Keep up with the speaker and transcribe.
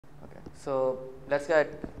So let's get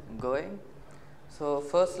going. So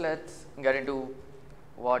first let's get into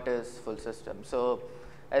what is full system. So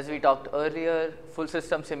as we talked earlier, full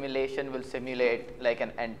system simulation will simulate like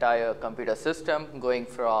an entire computer system going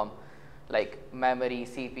from like memory,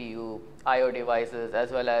 CPU, IO devices,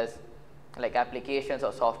 as well as like applications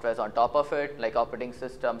or softwares on top of it, like operating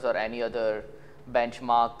systems or any other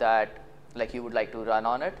benchmark that like you would like to run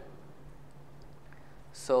on it.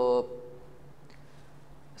 So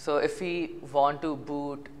if we want to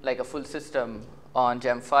boot like a full system on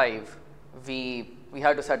gem5, we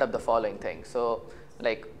have to set up the following things. So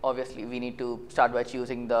like obviously we need to start by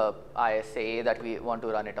choosing the ISA that we want to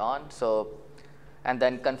run it on. So and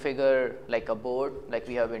then configure like a board like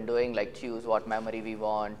we have been doing, like choose what memory we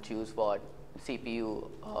want, choose what CPU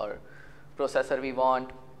or processor we want,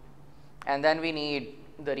 and then we need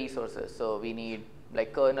the resources. So we need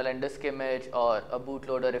like kernel and disk image or a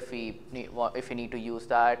bootloader if we need to use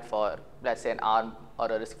that for, let's say, an ARM or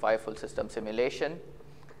a RISC-V full system simulation.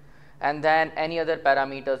 And then any other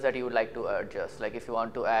parameters that you would like to adjust, like if you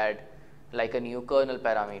want to add like a new kernel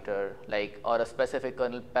parameter, like or a specific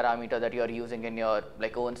kernel parameter that you are using in your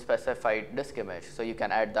like own specified disk image, so you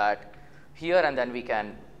can add that here and then we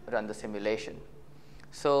can run the simulation.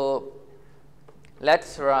 So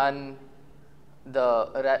let's run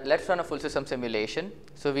a full system simulation.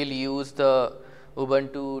 So we'll use the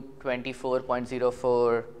Ubuntu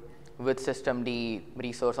 24.04 with systemd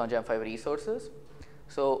resource on gem5 resources.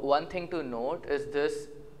 So one thing to note is this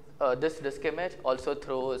disk image also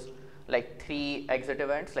throws like 3 exit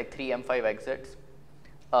events, like 3 M5 exits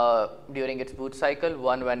during its boot cycle.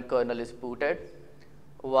 One when kernel is booted,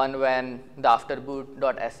 one when the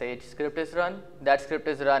afterboot.sh script is run. That script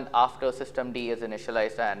is run after systemd is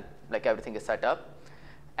initialized and like everything is set up,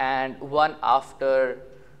 and one after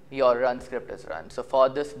your run script is run. So for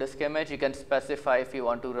this disk image, you can specify if you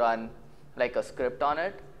want to run like a script on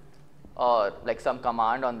it or like some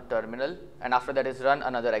command on the terminal, and after that is run,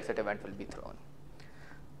 another exit event will be thrown.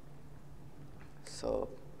 So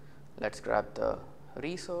let's grab the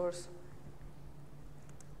resource.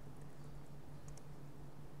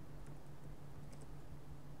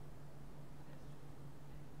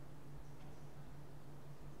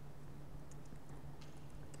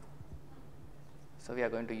 So we are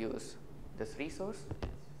going to use this resource.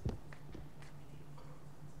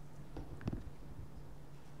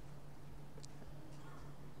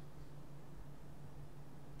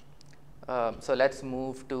 So let's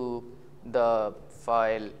move to the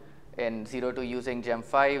file in 02 using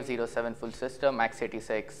gem5, 07 full system,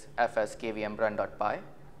 x86 fs kvm run.py.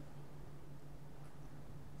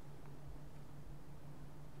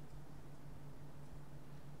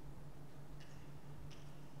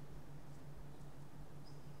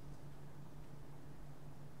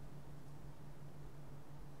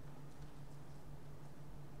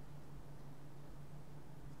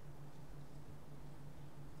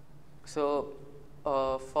 So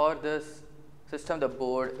for this system, the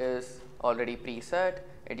board is already preset.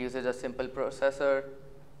 It uses a simple processor.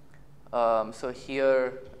 So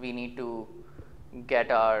here we need to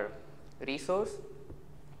get our resource.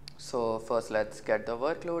 So first let's get the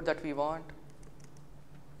workload that we want.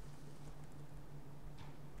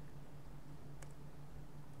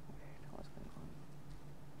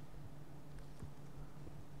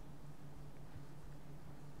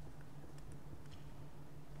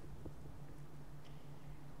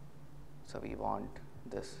 So we want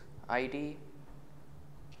this ID.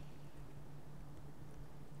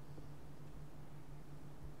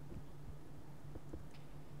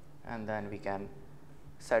 And then we can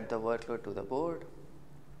set the workload to the board.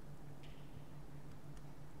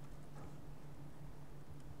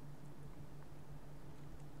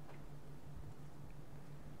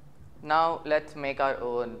 Now let's make our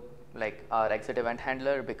own like our exit event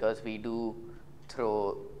handler, because we do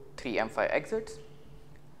throw 3 M5 exits.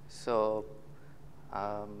 So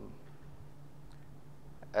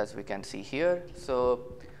as we can see here, so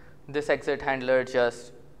this exit handler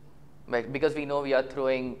just like, because we know we are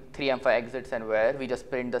throwing 3 M5 exits and where, we just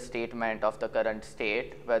print the statement of the current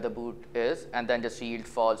state where the boot is, and then just yield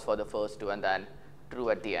false for the first 2 and then true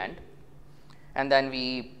at the end. And then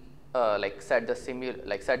we set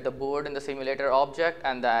the board in the simulator object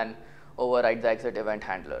and then override the exit event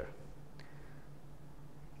handler.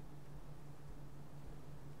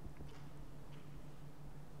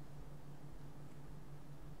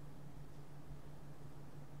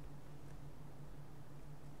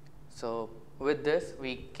 So with this,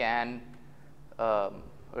 we can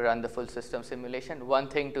run the full system simulation. One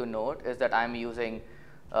thing to note is that I'm using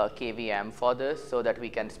KVM for this, so that we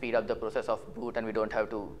can speed up the process of boot and we don't have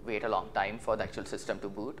to wait a long time for the actual system to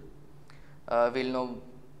boot. We'll know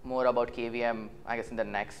more about KVM, I guess, in the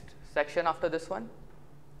next section after this one.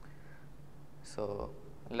 So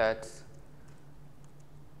let's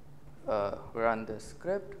run this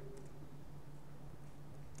script.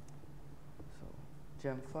 So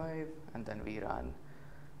gem5, and then we run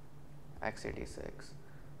x86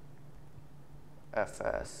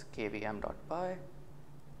 fs kvm.py.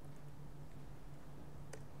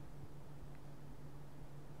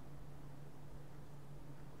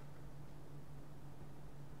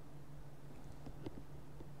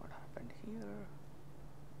 What happened here?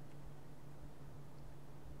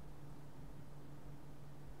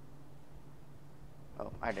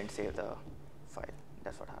 Oh, I didn't save the file.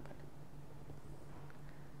 That's what happened.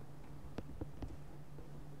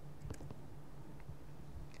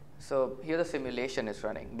 So here the simulation is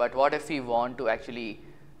running, but what if we want to actually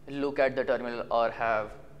look at the terminal or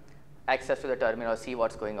have access to the terminal or see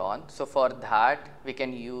what's going on? So for that, we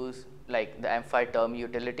can use like the gem5 term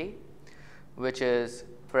utility, which is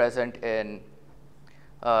present in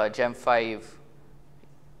gem5.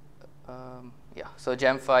 So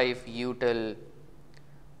gem5 util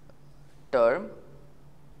term.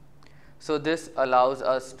 So this allows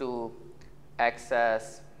us to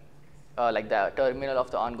access like the terminal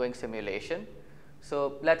of the ongoing simulation.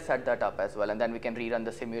 So let's set that up as well, and then we can rerun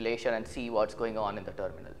the simulation and see what's going on in the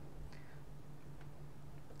terminal.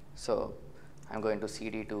 So I'm going to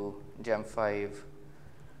cd to gem5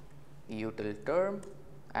 util term,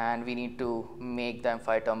 and we need to make the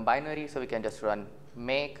gem5 term binary, so we can just run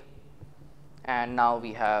make, and now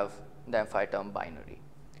we have the gem5 term binary.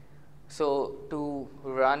 So to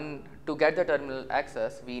get the terminal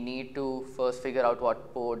access, we need to first figure out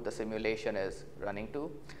what port the simulation is running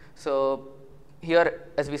to. So here,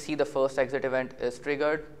 as we see, the first exit event is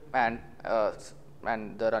triggered, and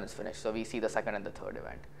the run is finished. So we see the second and the third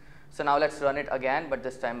event. So now let's run it again, but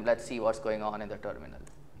this time let's see what's going on in the terminal.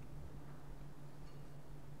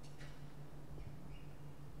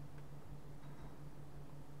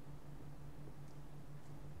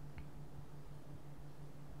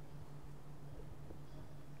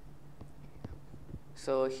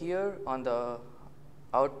 So here on the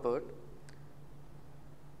output,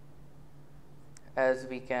 as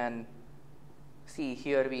we can see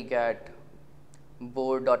here, we get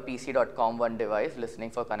board.pc.com1 device listening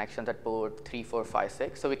for connections at port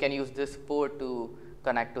 3456. So we can use this port to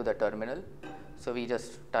connect to the terminal. So we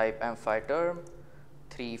just type gem5 term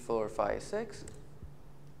 3456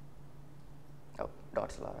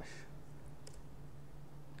 /.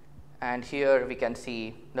 And here we can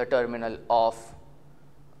see the terminal of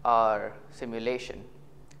our simulation.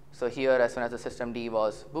 So here, as soon as the systemd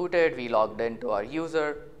was booted, we logged into our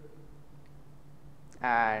user,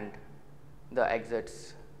 and the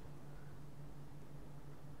exits,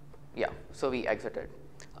 so we exited.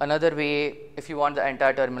 Another way, if you want the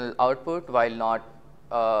entire terminal output while not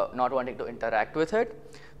wanting to interact with it,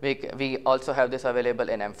 we also have this available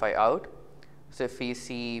in gem5 out. So if we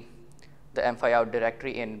see the gem5 out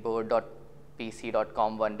directory in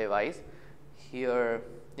board.pc.com1 device, here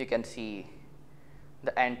you can see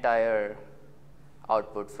the entire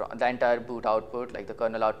output from the entire boot output, like the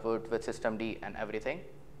kernel output with systemd and everything.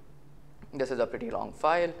 This is a pretty long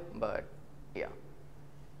file, but yeah.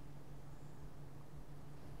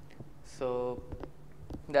 So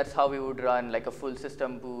that's how we would run like a full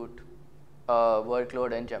system boot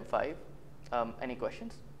workload in gem5. Any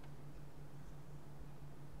questions?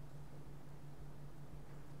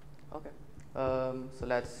 Okay. So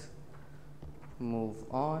let's move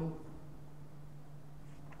on.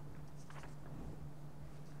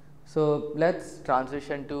 So let's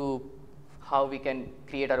transition to how we can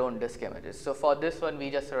create our own disk images. So for this one, we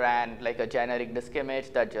just ran like a generic disk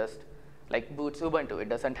image that just like boots Ubuntu. It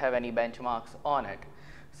doesn't have any benchmarks on it.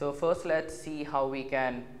 So first, let's see how we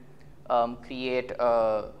can create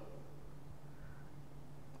a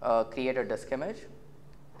disk image,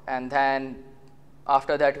 and then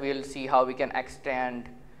after that, we'll see how we can extend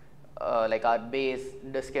like our base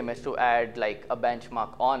disk image to add like a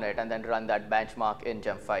benchmark on it, and then run that benchmark in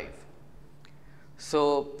gem5.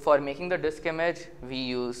 So for making the disk image, we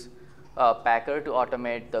use Packer to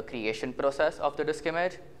automate the creation process of the disk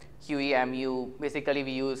image. QEMU, basically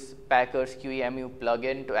we use Packer's QEMU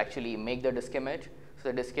plugin to actually make the disk image. So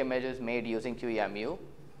the disk image is made using QEMU.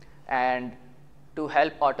 And to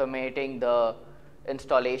help automating the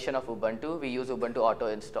installation of Ubuntu, we use Ubuntu auto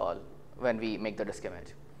install when we make the disk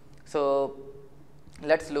image. So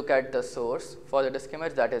let's look at the source for the disk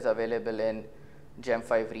image that is available in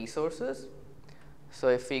gem5 resources. So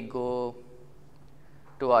if we go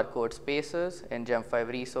to our code spaces in gem5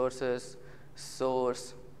 resources,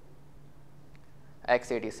 source,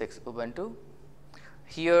 x86 Ubuntu.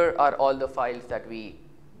 Here are all the files that we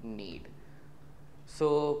need.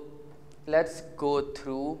 So let's go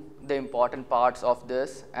through the important parts of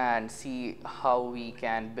this and see how we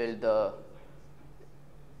can build the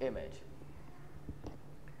image.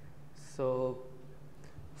 So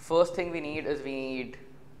first thing we need is we need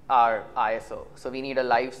our ISO. So we need a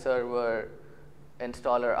live server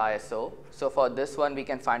installer ISO. So for this one, we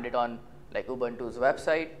can find it on like Ubuntu's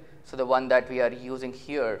website. So the one that we are using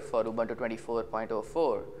here for Ubuntu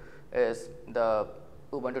 24.04 is the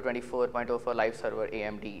Ubuntu 24.04 live server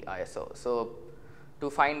AMD ISO. So to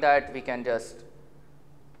find that, we can just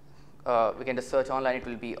search online. It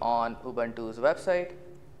will be on Ubuntu's website.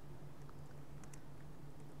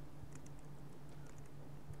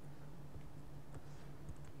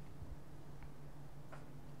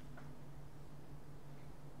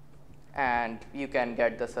 And you can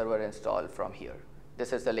get the server installed from here.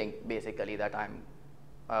 This is the link basically that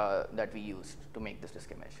that we used to make this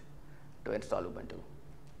disk image to install Ubuntu.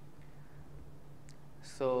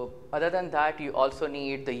 So other than that, you also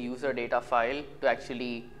need the user data file to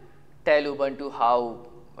actually tell Ubuntu how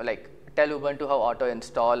auto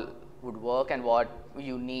install would work and what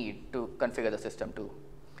you need to configure the system to.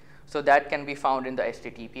 So that can be found in the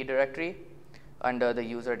HTTP directory under the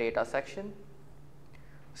user data section.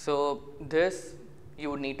 So this you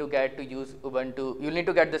would need to get to use Ubuntu. You'll need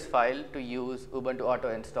to get this file to use Ubuntu auto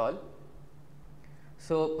install.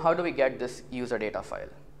 So how do we get this user data file?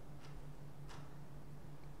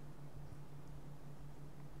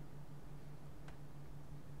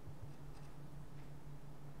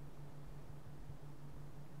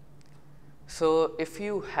 So if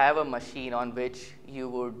you have a machine on which you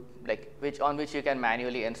would on which you can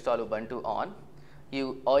manually install Ubuntu on,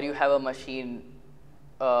 or you have a machine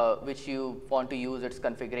which you want to use its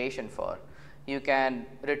configuration for, you can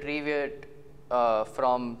retrieve it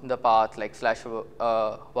from the path like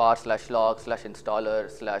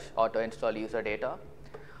 /var/log/installer/auto install user data.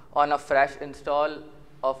 On a fresh install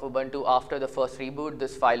of Ubuntu after the first reboot,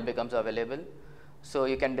 this file becomes available. So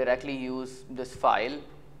you can directly use this file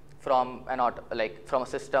from from a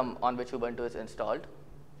system on which Ubuntu is installed.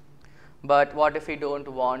 But what if we don't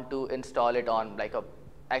want to install it on like a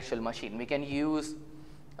actual machine? We can use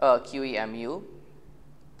QEMU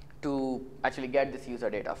to actually get this user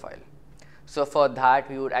data file. So for that,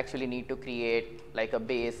 we would actually need to create like a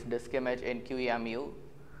base disk image in QEMU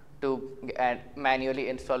and manually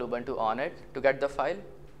install Ubuntu on it to get the file.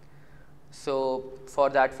 So for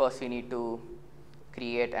that, first we need to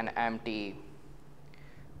create an empty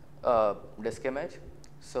disk image.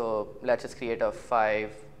 So let's just create a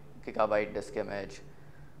 5 GB disk image.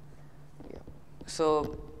 Yeah.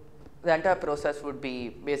 So the entire process would be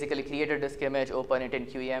basically create a disk image, open it in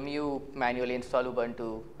QEMU, manually install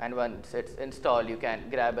Ubuntu, and once it's installed, you can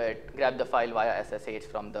grab the file via SSH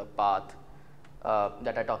from the path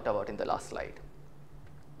that I talked about in the last slide.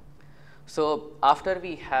 So after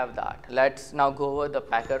we have that, let's now go over the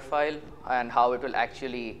Packer file and how it will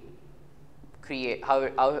actually create,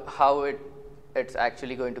 it's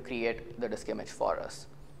actually going to create the disk image for us.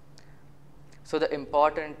 So the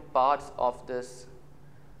important parts of this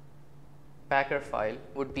Packer file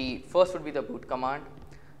would be, first would be the boot command.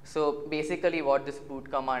 So basically what this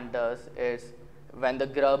boot command does is when the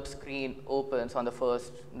grub screen opens on the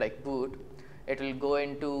first boot, it will go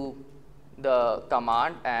into the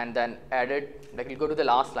command and then edit, it will go to the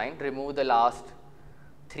last line, remove the last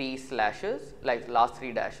 3 slashes, last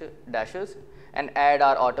 3 dashes, and add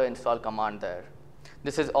our auto install command there.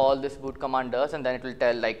 This is all this boot command does, and then it will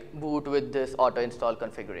tell boot with this auto install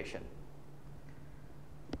configuration.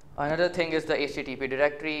 Another thing is the HTTP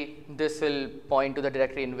directory. This will point to the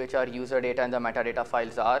directory in which our user data and the metadata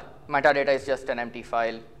files are. Metadata is just an empty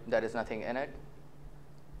file. There is nothing in it.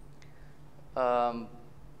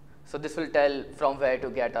 So this will tell from where to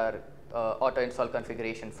get our auto install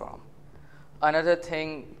configuration from. Another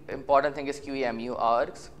important thing is QEMU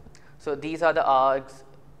args. So these are the args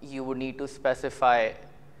you would need to specify.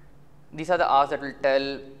 These are the args that will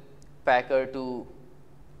tell Packer to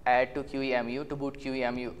add to QEMU, to boot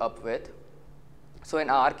QEMU up with. So in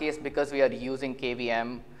our case, because we are using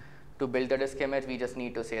KVM to build the disk image, we just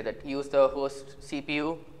need to say that use the host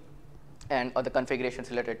CPU and the configurations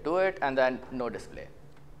related to it, and then no display.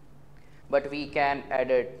 But we can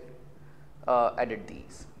edit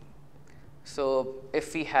these. So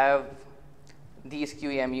if we have these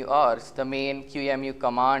QEMU args, the main QEMU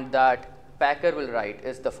command that Packer will write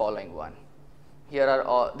is the following one. Here are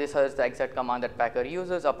all, this is the exact command that Packer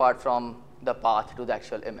uses apart from the path to the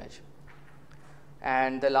actual image.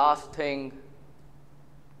 And the last thing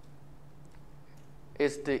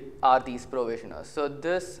are these provisioners. So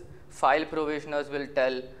this file provisioners will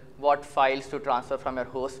tell what files to transfer from your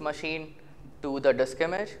host machine to the disk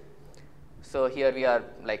image. So here we are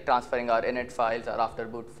like transferring our init files, our after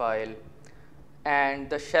boot file, and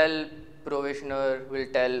the shell provisioner will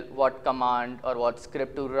tell what command or what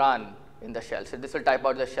script to run in the shell. So this will type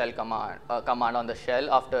out the shell command on the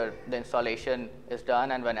shell after the installation is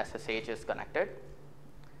done and when SSH is connected.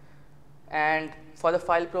 And for the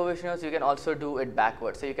file provisioners, you can also do it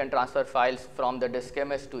backwards. So you can transfer files from the disk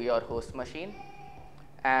image to your host machine.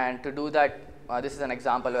 And to do that, this is an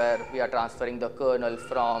example where we are transferring the kernel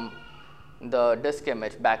from the disk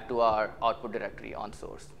image back to our output directory on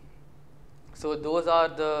source. So those are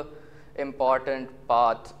the important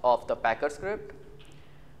parts of the Packer script.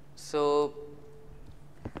 So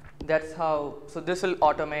that's how, so this will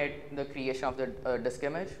automate the creation of the disk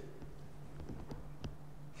image.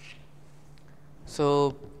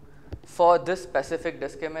 So for this specific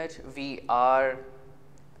disk image, we are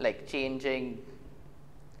like changing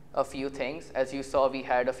a few things. As you saw, we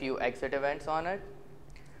had a few exit events on it.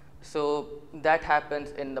 So that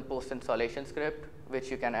happens in the post installation script,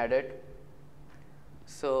 which you can edit.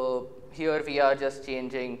 So here we are just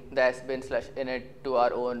changing the sbin/init to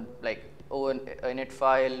our own init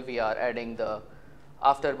file. We are adding the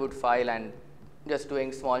after boot file and just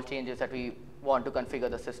doing small changes that we want to configure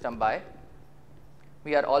the system by.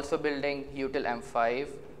 We are also building util m5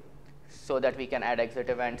 so that we can add exit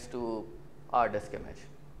events to our disk image.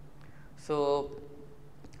 So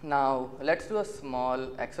now let's do a small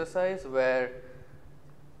exercise where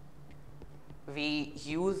we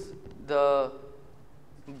use the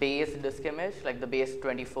base disk image, like the base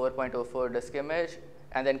 24.04 disk image,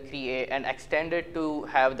 and then create and extend it to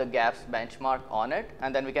have the gaps benchmark on it,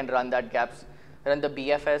 and then we can run the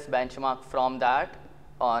BFS benchmark from that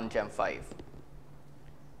on gem5.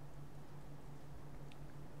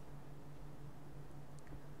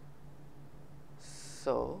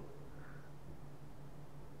 So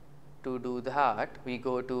to do that, we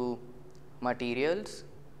go to materials,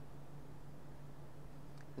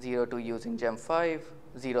 02 using gem5,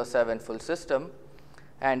 07 full system,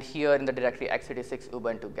 and here in the directory x86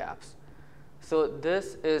 Ubuntu gaps. So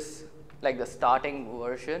this is like the starting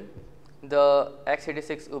version. The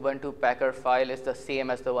x86 Ubuntu Packer file is the same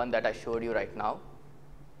as the one that I showed you right now.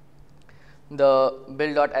 The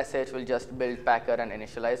build.sh will just build Packer and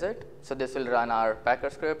initialize it. So this will run our Packer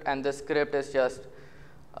script, and this script is just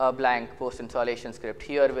a blank post installation script.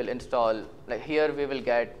 Here we'll install, here we will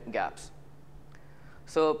get gaps.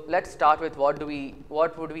 So let's start with what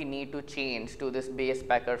would we need to change to this base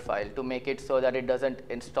Packer file to make it so that it doesn't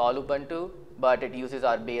install Ubuntu, but it uses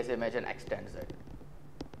our base image and extends it.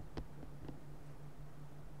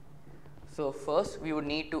 So first we would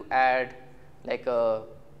need to add like a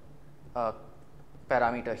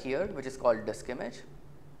parameter here, which is called disk image,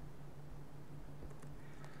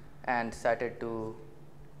 and set it to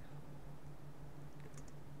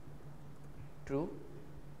true.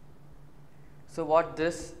 So what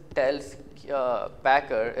this tells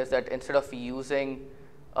Packer is that instead of using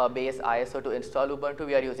a base ISO to install Ubuntu,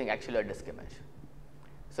 we are using actually a disk image.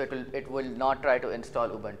 So it will not try to install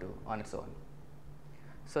Ubuntu on its own.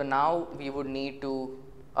 So now we would need to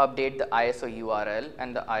update the ISO URL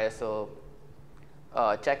and the ISO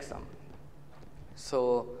checksum.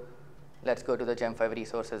 So let's go to the gem5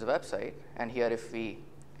 resources website, and here if we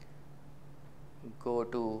go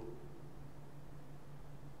to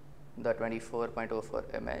the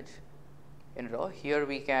 24.04 image in raw, here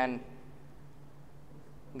we can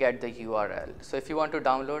get the URL. So if you want to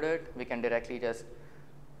download it, we can directly just,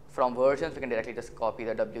 from versions, we can directly just copy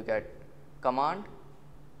the wget command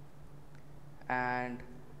and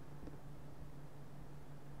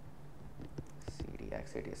cd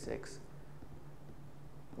x86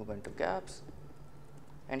 Ubuntu gaps,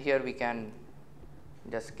 and here we can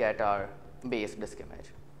just get our base disk image.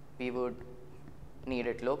 We would need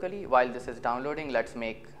it locally. While this is downloading, let's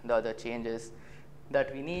make the other changes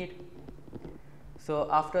that we need. So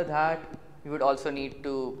after that, we would also need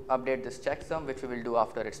to update this checksum, which we will do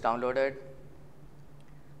after it's downloaded.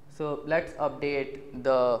 So let's update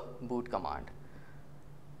the boot command.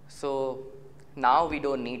 So now we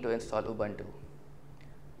don't need to install Ubuntu.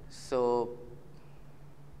 So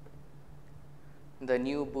the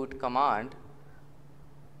new boot command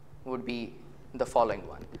would be the following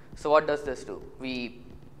one. So what does this do? We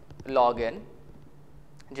log in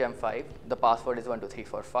gem5, the password is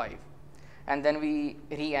 12345, and then we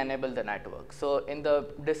re-enable the network. So in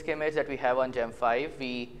the disk image that we have on gem5,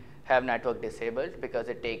 we have network disabled because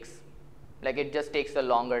it just takes a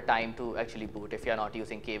longer time to actually boot if you're not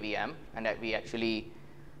using KVM, and that we actually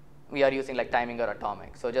we are using like timing or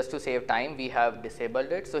atomic. So just to save time, we have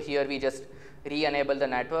disabled it. So here we just re-enable the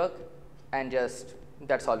network and just,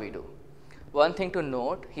 that's all we do. One thing to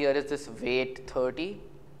note here is this wait 30.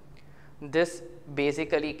 This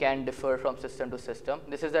basically can differ from system to system.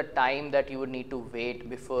 This is the time that you would need to wait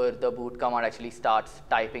before the boot command actually starts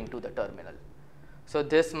typing to the terminal. So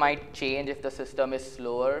this might change if the system is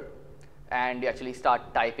slower and you actually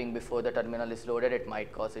start typing before the terminal is loaded. It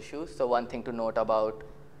might cause issues. So one thing to note about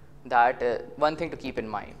that, one thing to keep in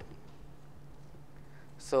mind.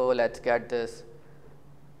 So let's get this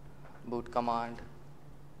boot command.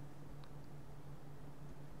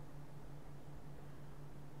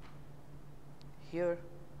 Here.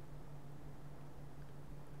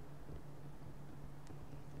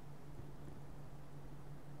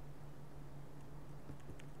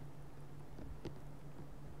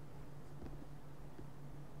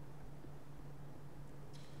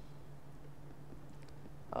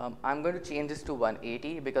 I'm going to change this to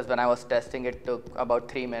 180 because when I was testing, it took about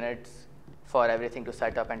 3 minutes for everything to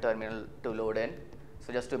set up and terminal to load in.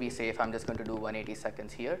 So just to be safe, I'm just going to do 180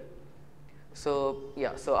 seconds here. So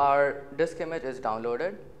yeah, so our disk image is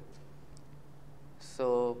downloaded.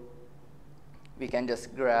 So we can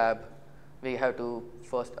just grab, we have to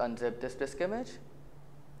first unzip this disk image.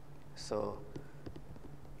 So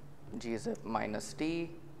gzip -t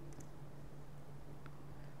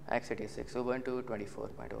x86 Ubuntu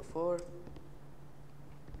 24.04,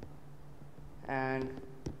 and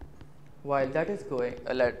while that is going,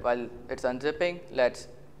 while it's unzipping, let's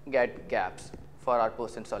get gaps for our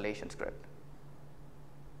post installation script.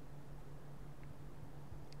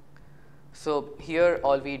 So here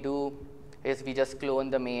all we do is we just clone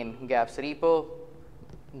the main gaps repo,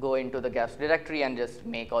 go into the gaps directory, and just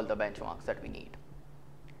make all the benchmarks that we need.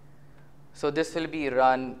 So this will be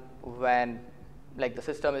run when like the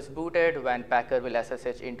system is booted, when Packer will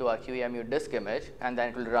SSH into our QEMU disk image, and then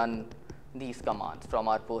it will run these commands from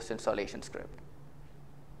our post installation script.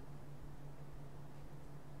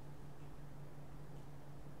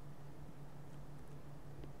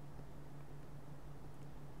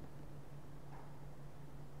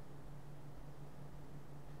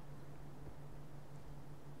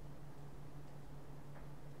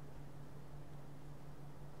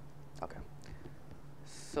 Okay.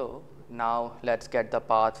 So now let's get the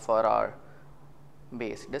path for our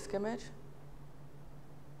base disk image.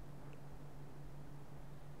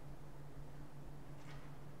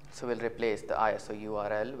 So we'll replace the ISO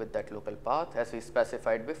URL with that local path. As we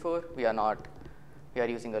specified before, we are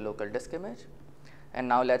using a local disk image. And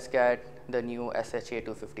now let's get the new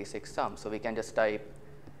SHA-256 sum. So we can just type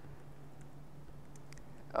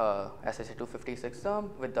SHA-256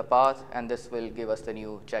 sum with the path, and this will give us the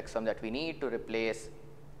new checksum that we need to replace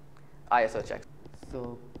ISO check.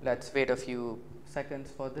 So let's wait a few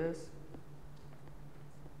seconds for this.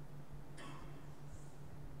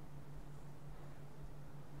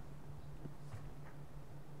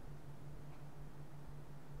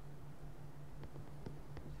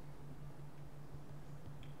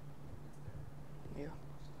 Yeah.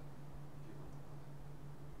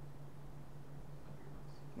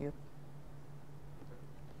 Yep.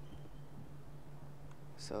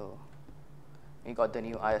 So we got the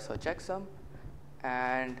new ISO checksum,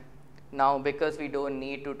 and now because we don't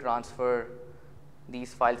need to transfer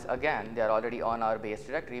these files again, they are already on our base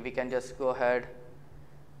directory, we can just go ahead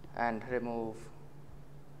and remove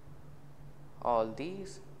all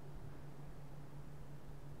these.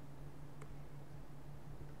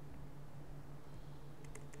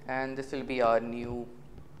 And this will be our new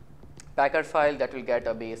Packer file that will get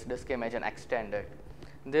a base disk image and extend it.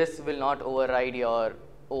 This will not override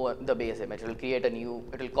the base image. It will create a new,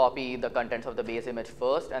 it will copy the contents of the base image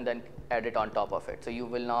first and then add it on top of it. So you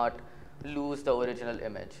will not lose the original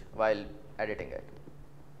image while editing it.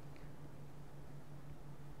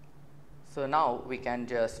 So now we can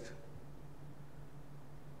just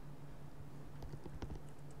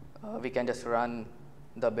run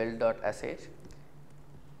the build.sh.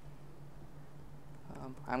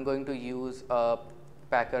 I'm going to use a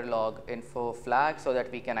Packer log info flag so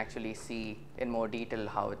that we can actually see in more detail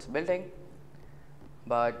how it's building.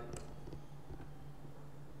 But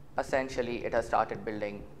essentially, it has started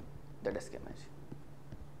building the disk image.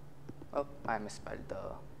 Oh, I misspelled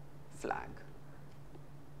the flag.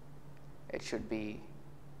 It should be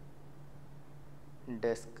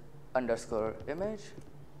disk_image.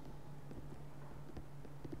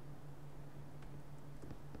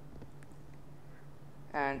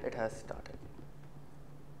 And it has started.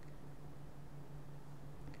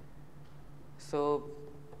 So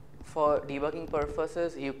for debugging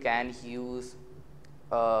purposes, you can use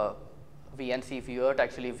a VNC viewer to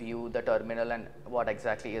actually view the terminal and what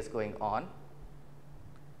exactly is going on.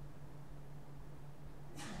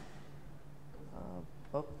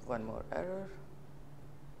 Oh, one more error.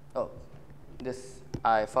 Oh, this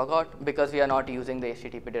I forgot. Because we are not using the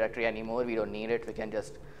HTTP directory anymore, we don't need it. We can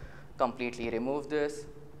just completely remove this.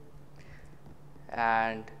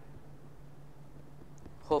 And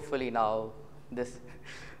hopefully now this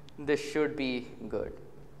should be good.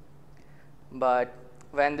 But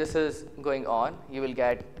when this is going on, you will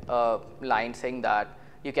get a line saying that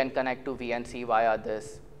you can connect to VNC via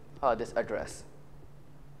this address.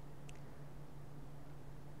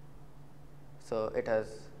 So it has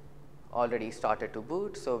already started to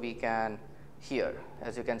boot. So we can here,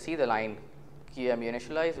 as you can see, the line QEMU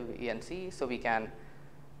initialize VNC. So we can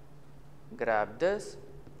grab this.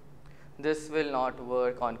 This will not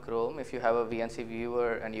work on Chrome. If you have a VNC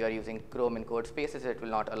viewer and you are using Chrome in code spaces, it will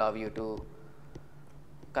not allow you to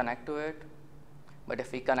connect to it. But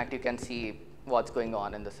if we connect, you can see what's going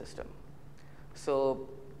on in the system. So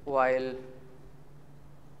while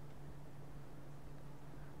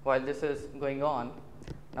this is going on,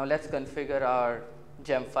 now let's configure our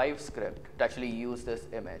gem5 script to actually use this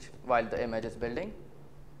image while the image is building.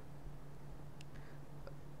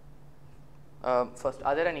 First,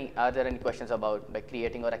 are there any questions about like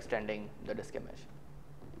creating or extending the disk image?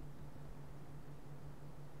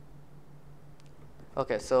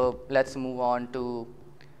 Okay, so let's move on to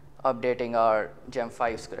updating our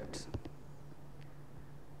gem5 scripts.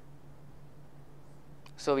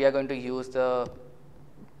 So we are going to use the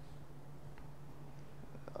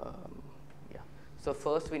So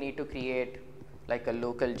first we need to create like a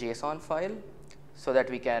local JSON file so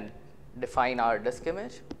that we can define our disk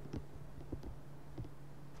image.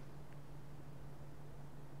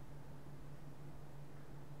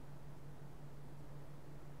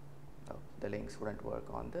 Oh, the links wouldn't work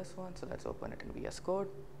on this one, so let's open it in VS Code.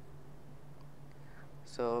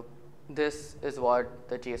 So this is what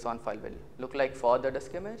the JSON file will look like for the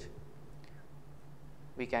disk image.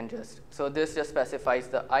 We can so this just specifies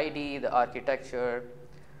the ID, the architecture,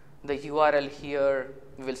 the URL here.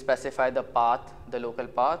 We will specify the path, the local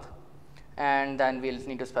path, and then we'll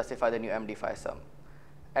need to specify the new MD5 sum.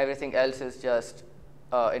 Everything else is just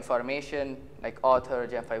information like author,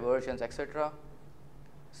 gem5 versions, etc.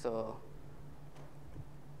 So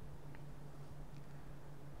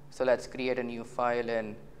let's create a new file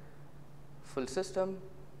in full system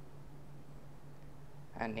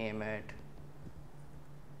and name it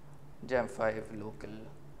gem5 local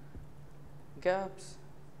gaps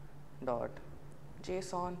dot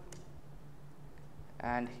JSON,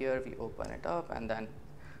 and here we open it up and then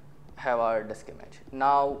have our disk image.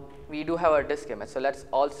 Now we do have our disk image, so let's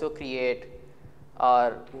also create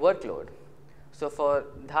our workload. So for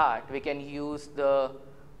that we can use the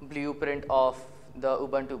blueprint of the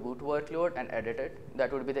Ubuntu boot workload and edit it.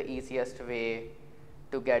 That would be the easiest way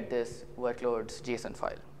to get this workload's JSON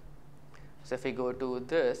file. So if we go to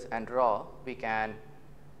this and raw, we can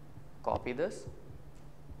copy this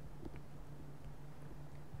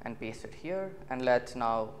and paste it here, and let's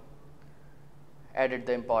now edit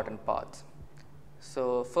the important parts.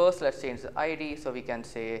 So first let's change the ID, so we can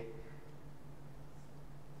say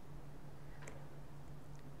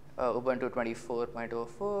Ubuntu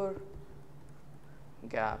 24.04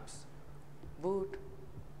 gaps boot.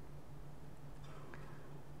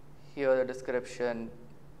 Here the description,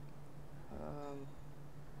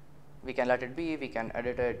 we can let it be, we can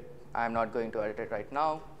edit it. I'm not going to edit it right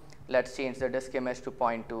now. Let's change the disk image to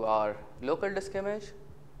point to our local disk image.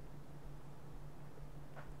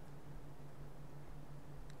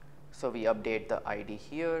 So we update the ID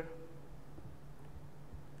here.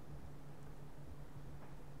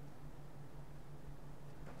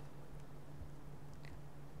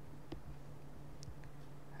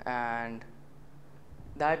 And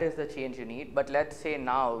that is the change you need. But let's say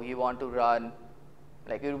now you want to run,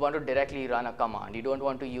 like you want to directly run a command. You don't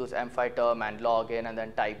want to use m5 term and log in and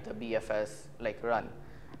then type the BFS like run.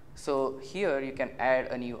 So here you can add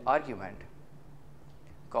a new argument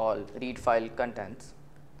called read file contents.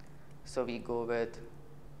 So we go with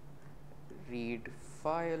read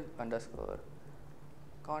file underscore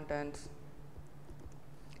contents,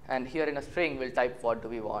 and here in a string we'll type what do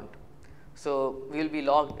we want. So we'll be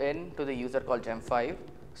logged in to the user called gem5.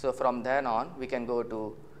 So from then on we can go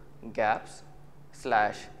to gaps /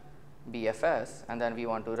 BFS, and then we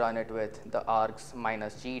want to run it with the args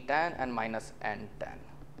 -g10 and -n10.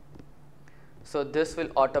 So this will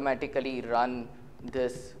automatically run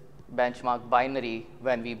this benchmark binary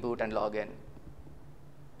when we boot and log in.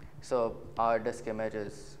 So our disk image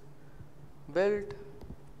is built.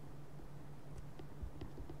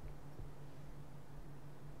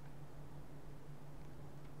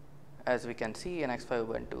 as we can see in X5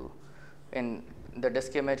 Ubuntu, in the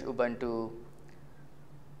disk image Ubuntu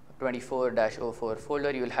 24-04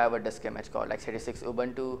 folder, you will have a disk image called x86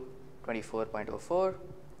 Ubuntu 24.04.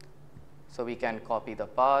 So we can copy the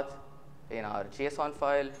path in our JSON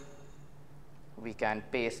file. We can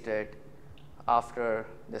paste it after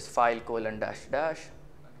this file : /.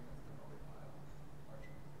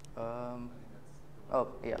 Oh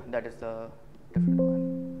yeah, that is the different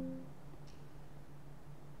one.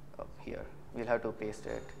 Oh, here we'll have to paste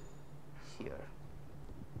it here.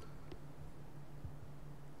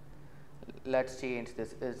 Let's change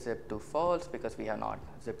this is zip to false because we have not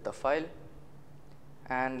zipped the file,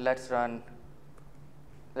 and let's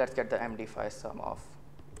get the MD5 sum of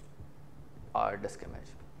our disk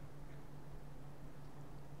image.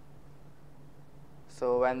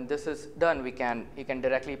 So when this is done, you can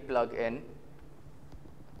directly plug in.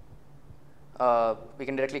 We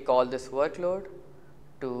can directly call this workload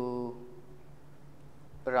to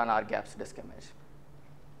run our gaps disk image.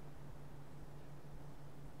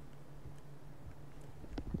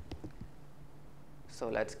 So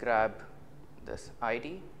let's grab this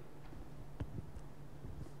ID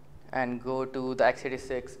and go to the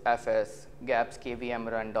x86 fs gaps kvm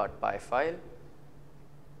run.py file.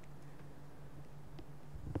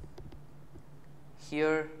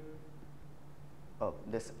 Here,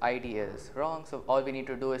 this ID is wrong, so all we need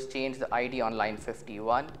to do is change the ID on line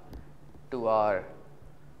 51 to our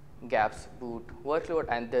gaps boot workload,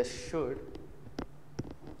 and this should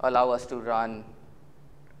allow us to run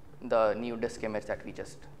the new disk image that we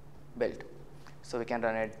just built. So we can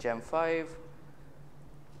run it gem5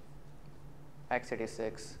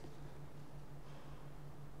 x86.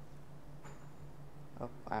 Oh,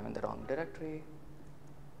 I'm in the wrong directory.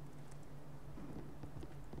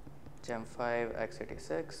 gem5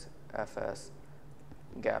 x86 fs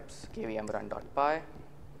gaps kvm run.py.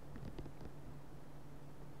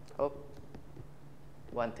 Oh,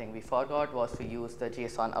 one thing we forgot was to use the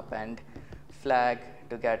JSON append flag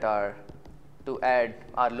to add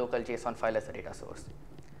our local JSON file as a data source.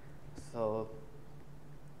 So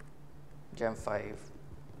gem5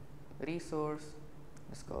 resource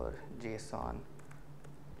 _JSON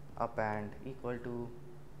append equal to,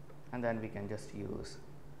 and then we can just use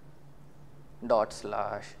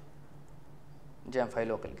 /gem5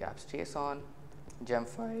 local gaps JSON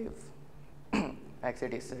gem5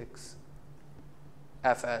 x86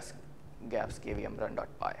 fs gaps kvm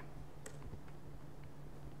run.py.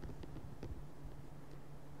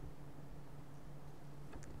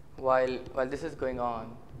 While this is going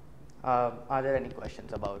on, are there any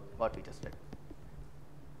questions about what we just did?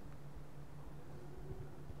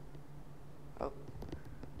 Oh.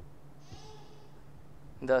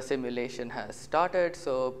 The simulation has started.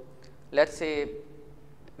 So let's say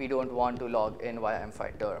we don't want to log in via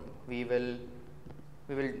M5 term. We will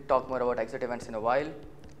talk more about exit events in a while,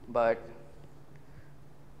 but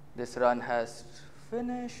this run has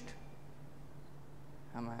finished.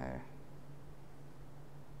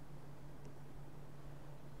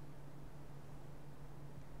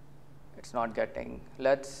 It's not getting.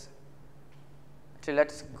 Let's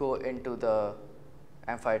go into the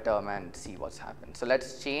M5 term and see what's happened. So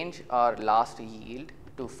let's change our last yield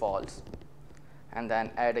to false, and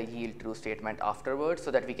then add a yield true statement afterwards,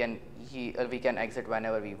 so that we can exit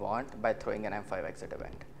whenever we want by throwing an M5 exit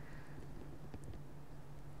event.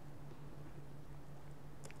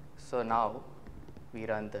 So now we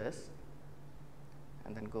run this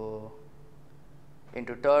and then go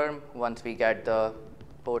into term. Once we get the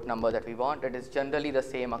port number that we want, it is generally the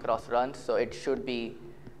same across runs, so it should be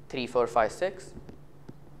 3456.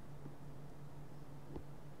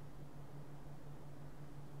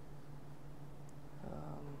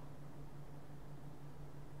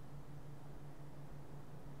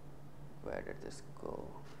 Where did this go?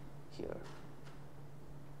 Here.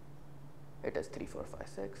 It is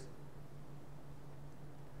 3456.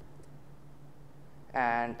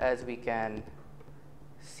 And as we can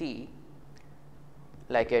see,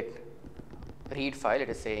 like it read file, it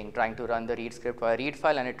is saying trying to run the read script via read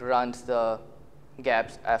file, and it runs the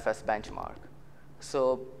gaps fs benchmark.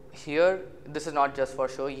 So here, this is not just for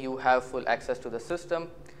show. You have full access to the system.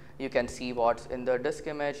 You can see what's in the disk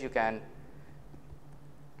image. You can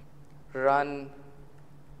run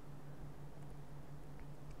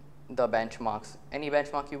the benchmarks, any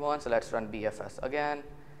benchmark you want. So let's run BFS again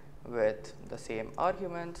with the same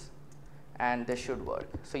arguments, and this should work.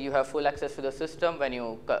 So you have full access to the system when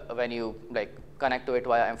you connect to it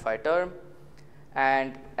via M5 term.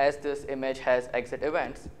 And as this image has exit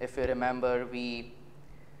events, if you remember, we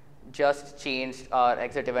just changed our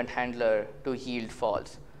exit event handler to yield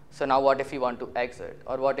false. So now what if you want to exit,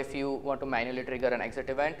 or what if you want to manually trigger an exit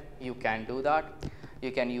event? You can do that.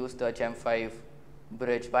 You can use the gem5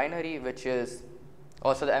 bridge binary, which is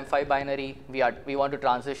also the M5 binary. We want to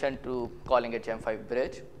transition to calling it gem5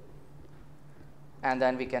 bridge, and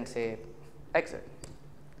then we can say exit,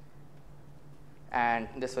 and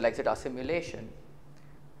this will exit our simulation.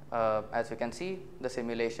 As you can see, the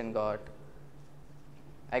simulation got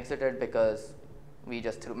exited because we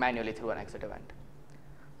just manually threw an exit event.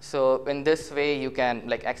 So in this way, you can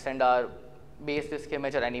like extend our base disk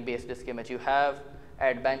image or any base disk image you have,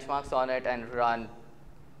 add benchmarks on it, and run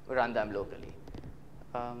them locally.